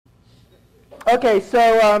Okay,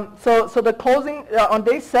 so the closing on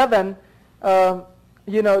day 7,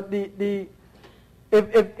 you know, if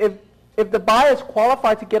the buyer is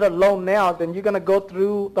qualified to get a loan now, then you're going to go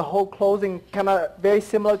through the whole closing, kind of very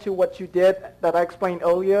similar to what you did that I explained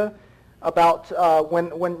earlier about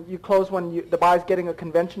when you close the buyer's getting a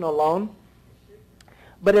conventional loan.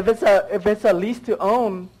 But if it's a lease to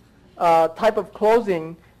own type of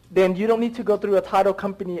closing, then you don't need to go through a title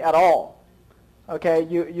company at all. Okay,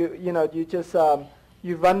 you just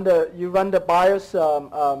you run the buyer's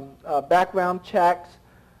background checks,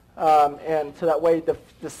 and so that way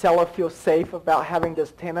the seller feels safe about having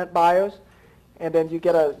this tenant buyers, and then you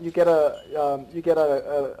get a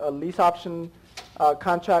lease option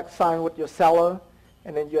contract signed with your seller,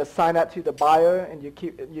 and then you assign that to the buyer, and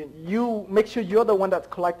you make sure you're the one that's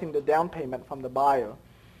collecting the down payment from the buyer,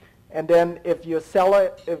 and then if your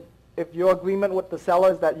agreement with the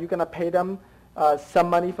seller is that you're going to pay them some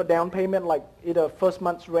money for down payment, like either first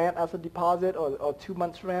month's rent as a deposit or 2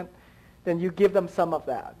 months rent, then you give them some of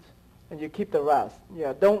that, and you keep the rest.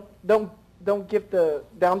 Yeah, don't give the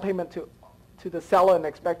down payment to the seller and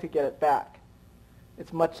expect to get it back.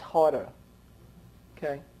 It's much harder.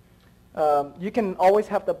 Okay, you can always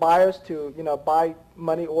have the buyers to buy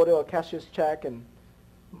money order or cashier's check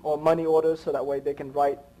or money orders, so that way they can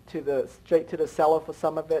write straight to the seller for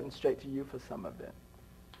some of it and straight to you for some of it.